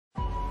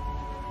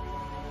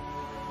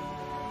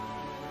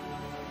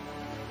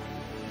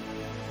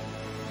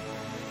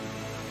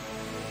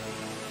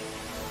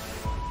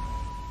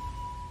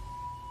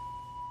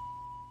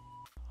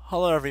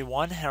Hello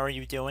everyone, how are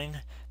you doing?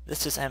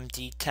 This is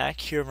MD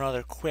Tech here with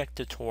another quick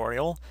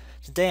tutorial.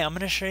 Today I'm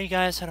going to show you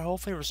guys how to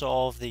hopefully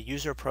resolve the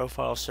user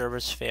profile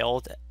service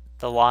failed,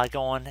 the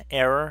logon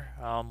error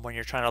when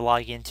you're trying to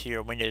log into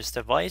your Windows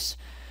device.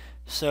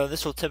 So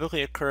this will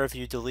typically occur if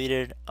you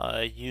deleted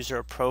a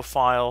user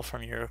profile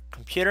from your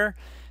computer,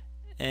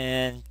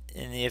 and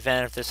in the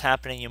event of this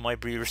happening you might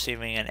be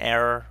receiving an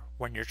error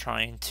when you're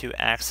trying to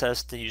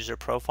access the user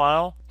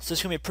profile. So this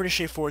is going to be a pretty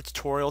straightforward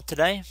tutorial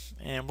today,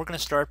 and we're going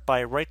to start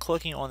by right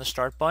clicking on the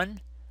start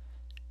button,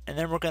 and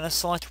then we're going to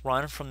select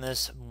run from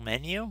this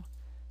menu.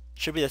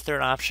 It should be the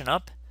third option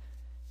up.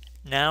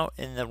 Now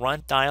in the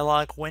run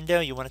dialog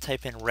window you want to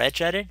type in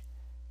regedit,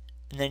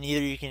 and then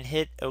either you can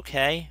hit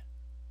OK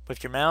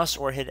with your mouse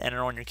or hit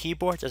enter on your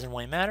keyboard, it doesn't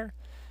really matter.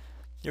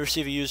 You'll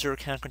receive a user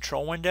account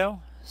control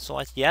window,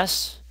 select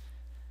yes.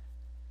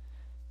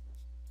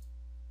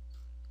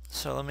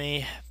 So let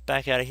me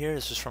back out of here.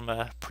 This is from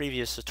a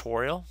previous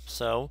tutorial.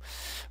 So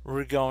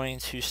we're going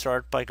to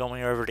start by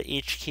going over to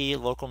HKey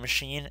local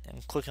machine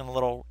and clicking the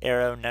little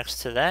arrow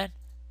next to that.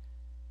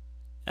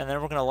 And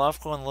then we're going to left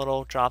click on the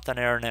little drop down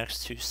arrow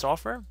next to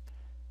software.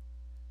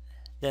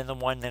 Then the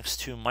one next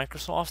to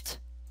Microsoft.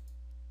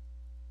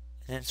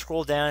 And then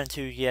scroll down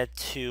until you get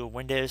to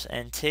Windows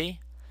NT.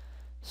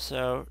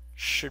 So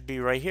should be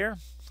right here.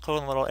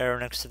 Click on the little arrow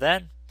next to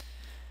that.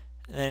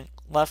 And then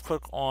left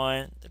click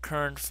on the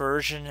current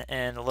version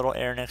and the little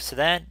arrow next to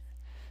that,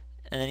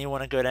 and then you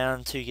want to go down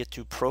until you get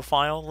to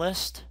profile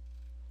list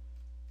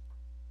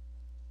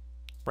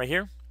right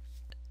here.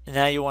 And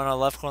now you want to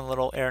left click on the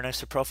little arrow next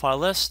to profile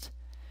list,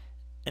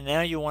 and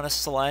now you want to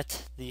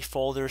select the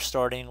folder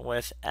starting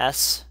with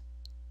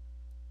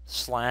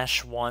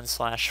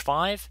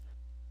S/1/5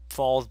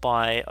 followed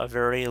by a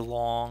very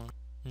long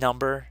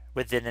number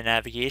within the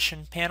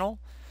navigation panel.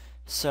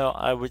 So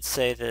I would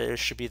say that it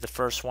should be the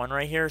first one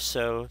right here.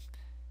 So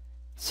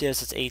see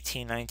as it's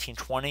 18, 19,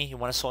 20. You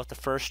want to select the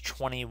first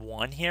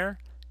 21 here.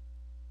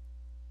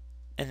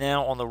 And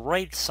now on the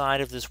right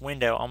side of this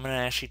window, I'm going to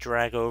actually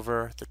drag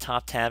over the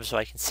top tab so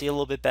I can see a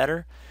little bit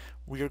better.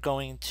 We are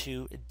going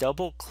to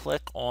double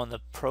click on the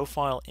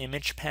profile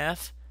image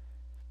path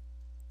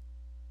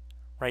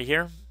right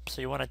here. So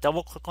you want to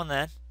double click on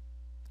that.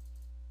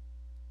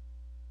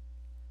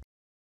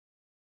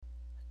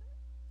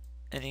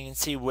 And you can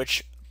see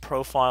which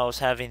profile is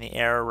having the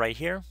error right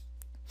here.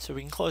 So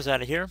we can close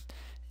out of here.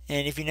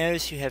 And if you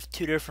notice, you have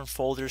two different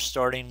folders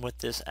starting with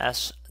this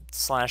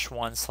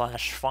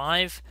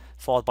S/1/5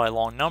 followed by a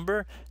long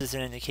number. This is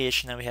an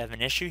indication that we have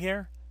an issue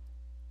here.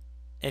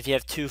 If you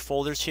have two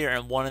folders here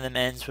and one of them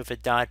ends with a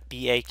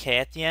 .bak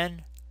at the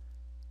end,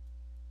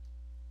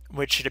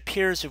 which it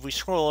appears if we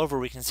scroll over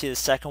we can see the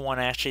second one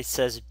actually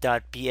says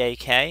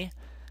 .bak,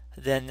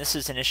 then this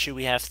is an issue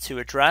we have to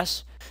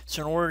address.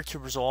 So in order to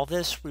resolve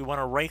this, we want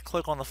to right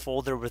click on the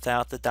folder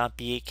without the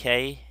 .bak.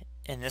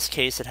 In this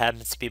case it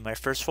happens to be my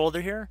first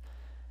folder here.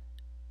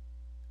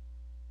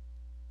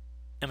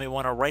 And we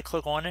want to right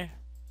click on it,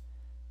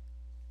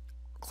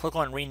 click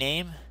on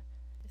rename,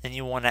 and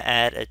you want to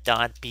add a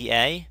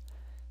 .ba,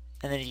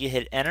 and then you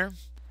hit enter.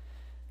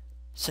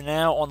 So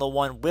now on the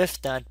one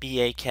with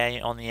 .bak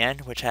on the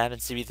end, which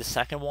happens to be the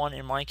second one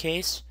in my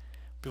case,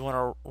 we want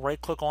to right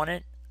click on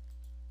it,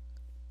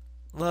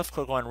 left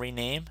click on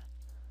rename.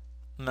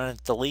 I'm going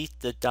to delete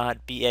the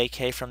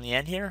 .bak from the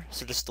end here,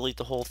 so just delete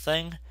the whole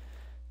thing.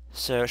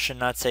 So it should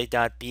not say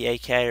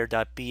 .bak or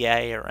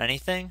 .ba or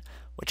anything.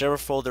 Whichever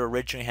folder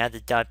originally had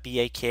the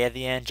 .bak at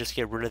the end, just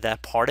get rid of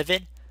that part of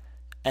it,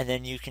 and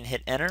then you can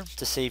hit enter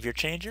to save your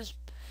changes.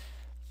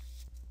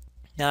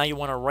 Now you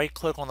want to right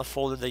click on the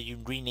folder that you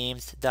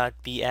renamed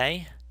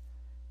 .ba,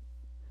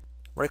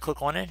 right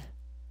click on it,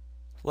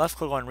 left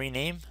click on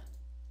rename.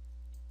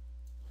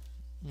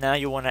 Now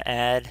you want to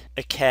add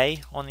a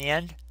K on the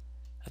end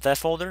of that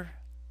folder,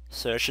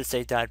 so it should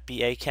say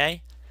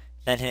 .bak,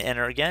 then hit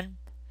enter again.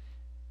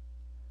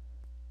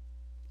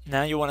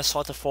 Now you want to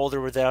select a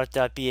folder without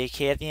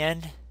 .bak at the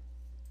end,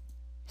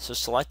 so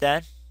select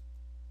that.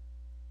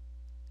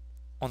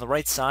 On the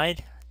right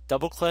side,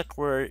 double click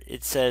where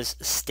it says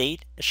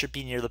state, it should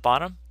be near the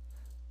bottom.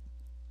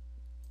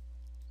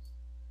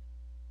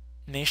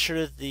 Make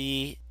sure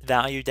the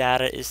value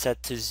data is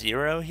set to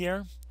 0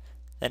 here,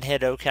 then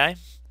hit OK.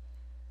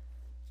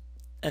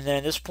 And then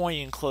at this point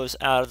you can close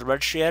out of the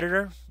registry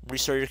editor,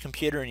 restart your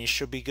computer, and you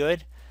should be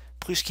good.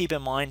 Please keep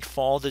in mind,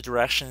 follow the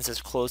directions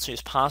as closely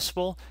as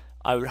possible.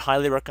 I would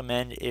highly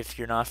recommend, if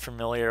you're not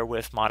familiar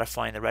with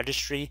modifying the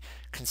registry,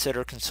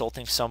 consider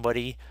consulting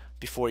somebody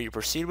before you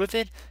proceed with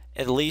it.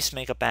 At least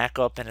make a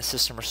backup and a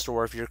system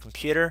restore of your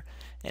computer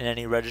and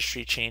any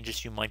registry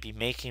changes you might be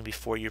making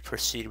before you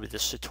proceed with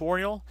this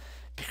tutorial,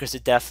 because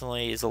it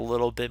definitely is a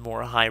little bit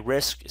more high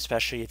risk,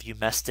 especially if you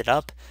messed it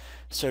up.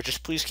 So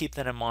just please keep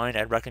that in mind.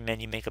 I'd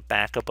recommend you make a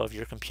backup of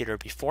your computer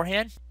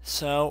beforehand.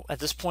 So at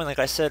this point, like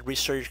I said,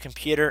 restart your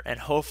computer and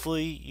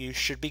hopefully you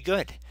should be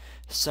good.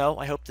 So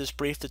I hope this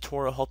brief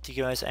tutorial helped you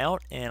guys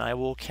out, and I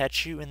will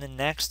catch you in the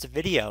next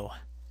video.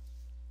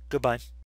 Goodbye.